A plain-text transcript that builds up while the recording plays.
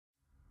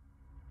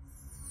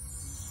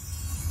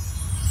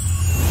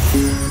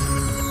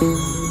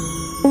I'm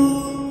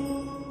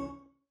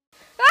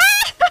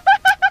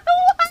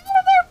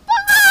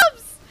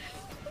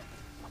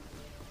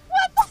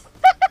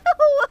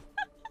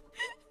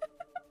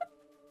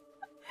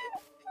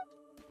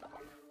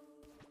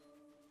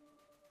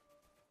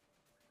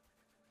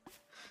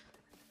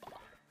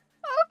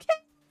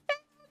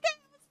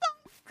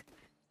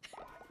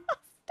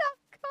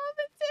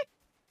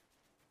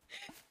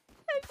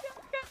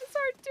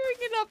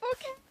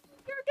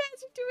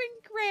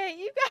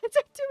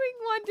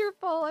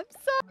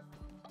so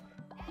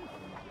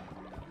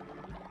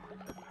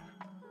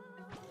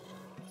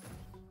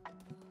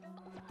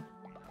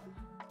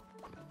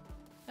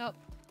Oh,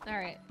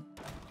 alright.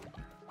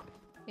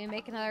 Gonna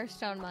make another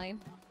stone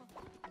mine.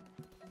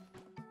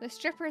 The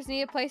strippers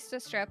need a place to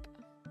strip.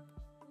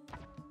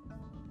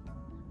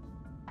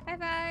 High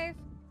five!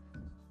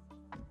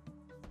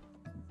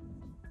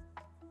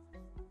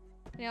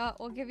 You know what?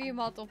 We'll give you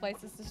multiple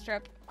places to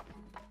strip.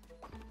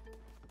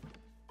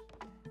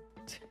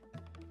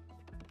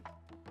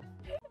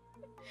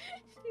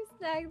 You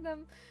snagged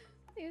them.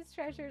 These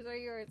treasures are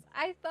yours.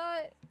 I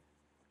thought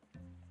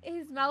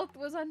his mouth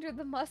was under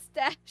the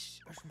mustache.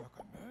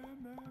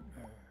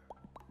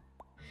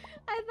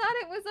 I thought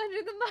it was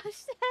under the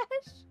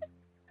mustache.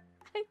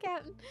 I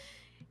can't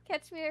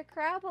catch me a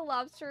crab, a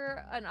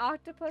lobster, an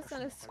octopus,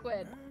 and a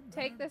squid.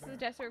 Take this as a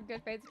gesture of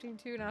good faith between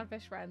two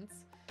non-fish friends.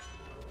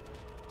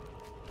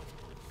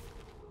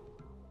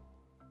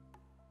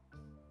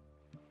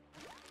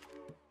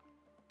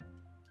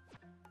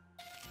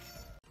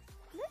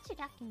 Mr.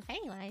 Talking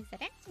Pennywise, the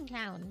dancing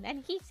clown,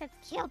 and he says,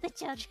 kill the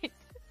children.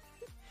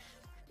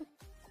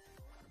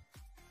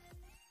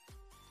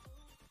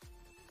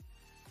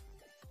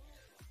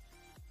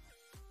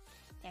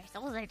 Their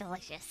souls are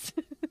delicious.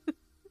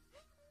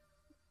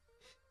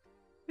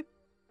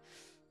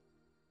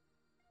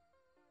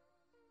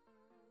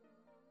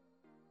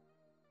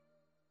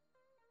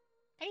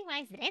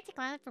 Pennywise, the dancing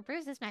clown, for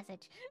Bruce's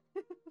message.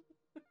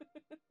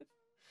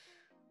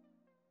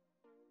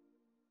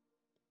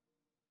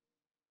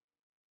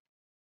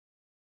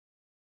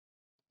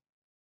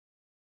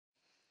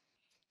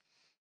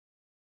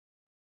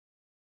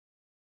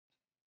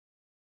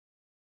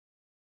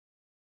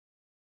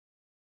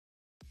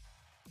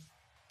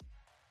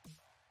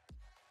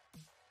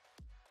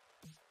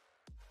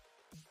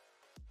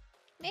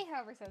 May,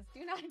 however, says,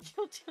 do not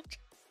kill children.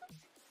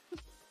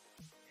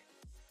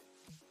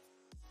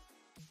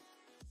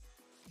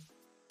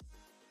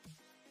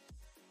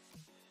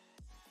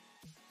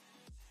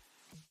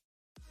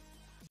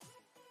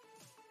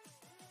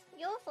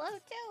 You'll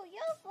float too!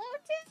 You'll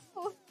float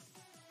too!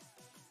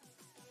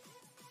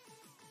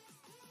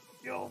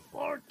 You'll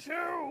float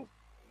too!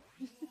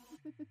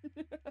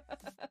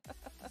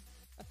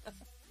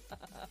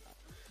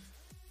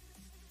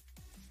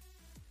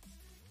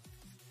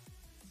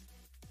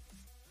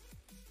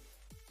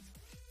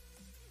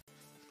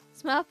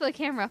 Smile for the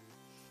camera.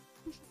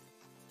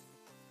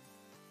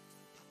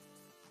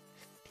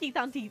 Teeth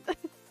on teeth.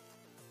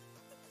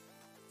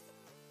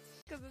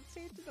 Because it's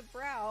shaped to the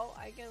brow,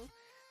 I go,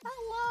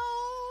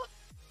 hello!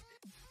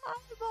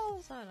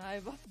 Eyeballs on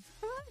eyeballs.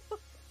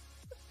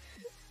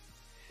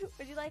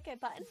 Would you like a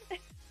button?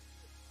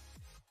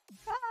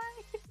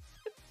 Hi!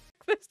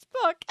 This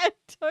book and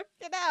took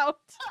it out.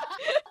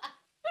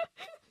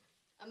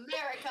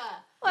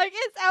 America! Like,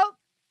 it's out.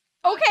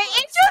 Okay,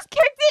 it just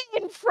kicked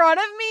it in front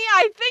of me.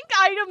 I think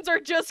items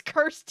are just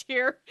cursed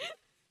here.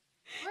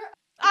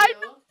 I'm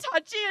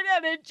touching it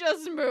and it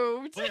just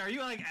moved. Wait, are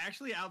you like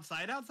actually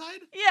outside?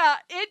 Yeah,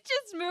 it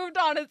just moved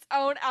on its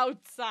own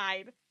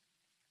outside.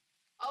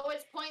 Oh,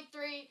 it's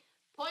 0.3,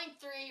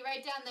 0.3,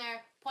 right down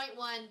there,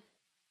 0.1.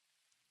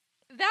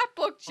 That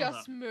book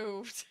just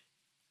moved.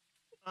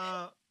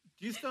 Do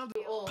you still have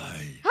the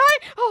Hi!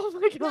 Oh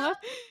my god.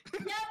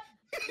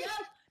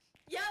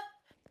 Yep,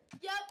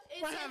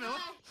 it's What happened?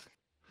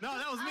 No,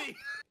 that was me.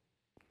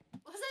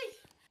 Was I?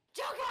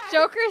 Joker!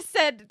 Joker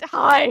said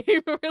hi,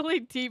 really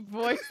deep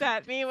voice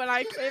at me when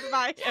I came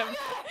by him.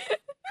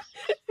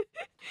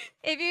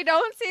 If you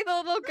don't see the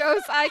little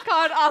ghost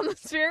icon on the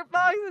spirit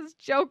box, it's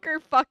Joker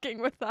fucking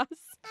with us.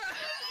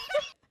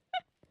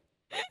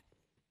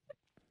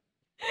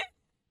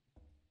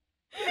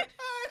 I'm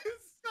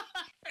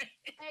sorry.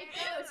 Hey,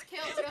 ghost,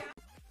 kill Joker.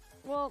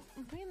 Well,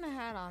 I'm putting the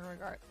hat on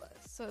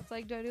regardless. So it's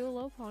like, do I do a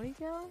low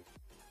ponytail?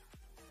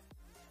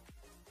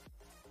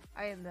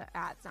 The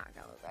hat's not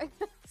gonna look like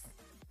this.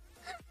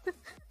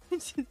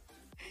 It's just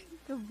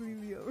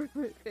completely over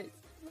my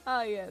face.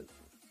 Ah, yes.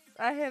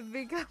 I have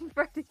become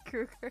Freddy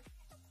Krueger.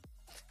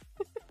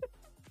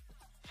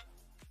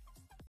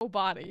 No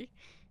body.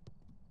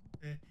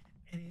 Are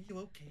you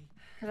okay?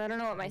 Because I don't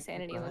know what my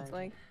sanity looks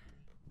like.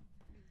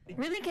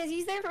 Really? Because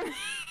he's there for me.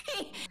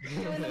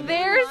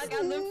 There's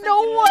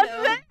no one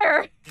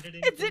there.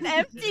 It's an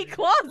empty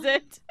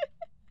closet.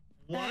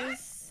 That is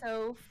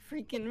so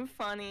freaking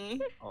funny.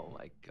 Oh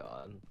my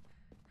god.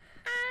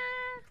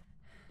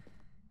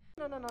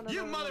 No.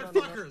 You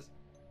motherfuckers!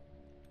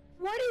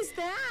 What is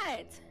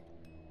that?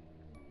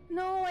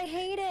 No, I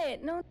hate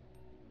it. No,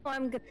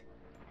 I'm good.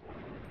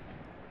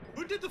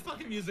 Who did the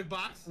fucking music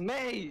box?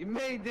 May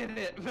did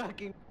it.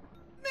 Fucking.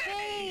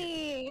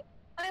 Hey!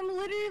 I'm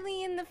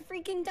literally in the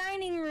freaking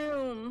dining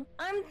room.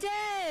 I'm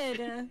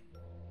dead.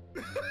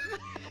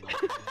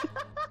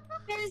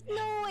 There's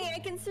no way I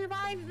can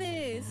survive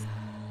this.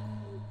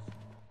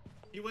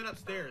 He went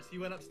upstairs. He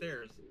went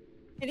upstairs.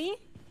 Did he?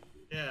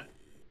 Yeah.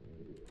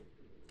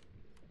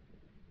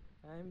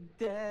 I'm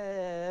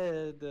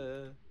dead.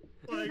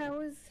 Like, That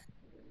was.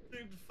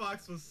 dude,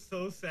 Fox was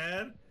so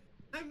sad.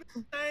 I'm in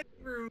the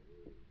dining room.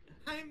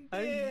 I'm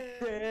dead.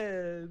 I'm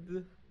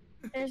dead.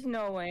 There's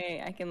no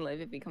way I can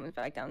live if he comes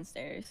back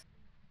downstairs.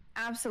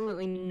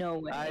 Absolutely no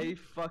way. I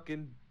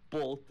fucking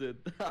bolted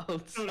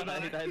outside. So did I.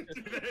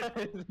 I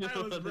was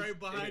on the right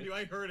behind stairs. you.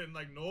 I heard it and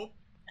like, nope.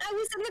 I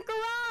was in the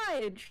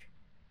garage.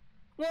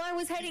 Well, I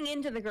was heading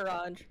into the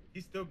garage.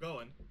 He's still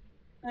going.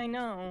 I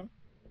know.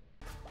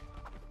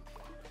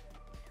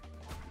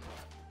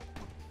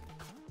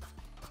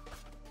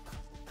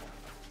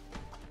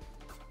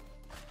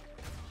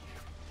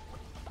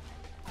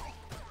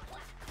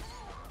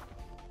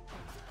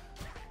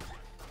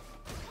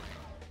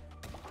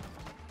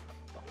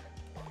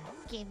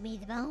 Give me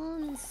the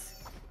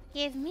bones.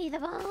 Give me the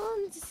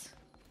bones.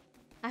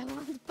 I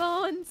want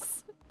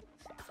bones.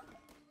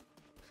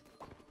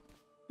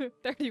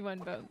 31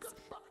 bones.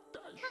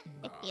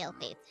 I feel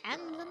Faith's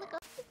hands on the go.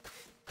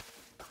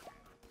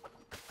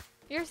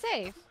 You're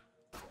safe.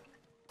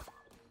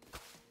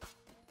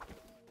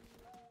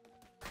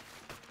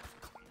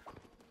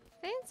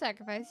 They didn't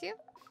sacrifice you.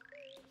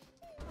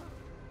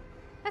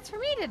 That's for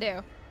me to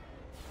do.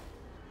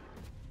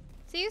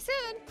 See you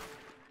soon.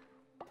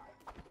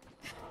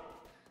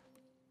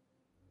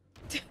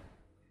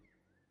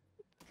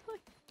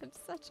 I'm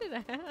such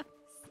an ass.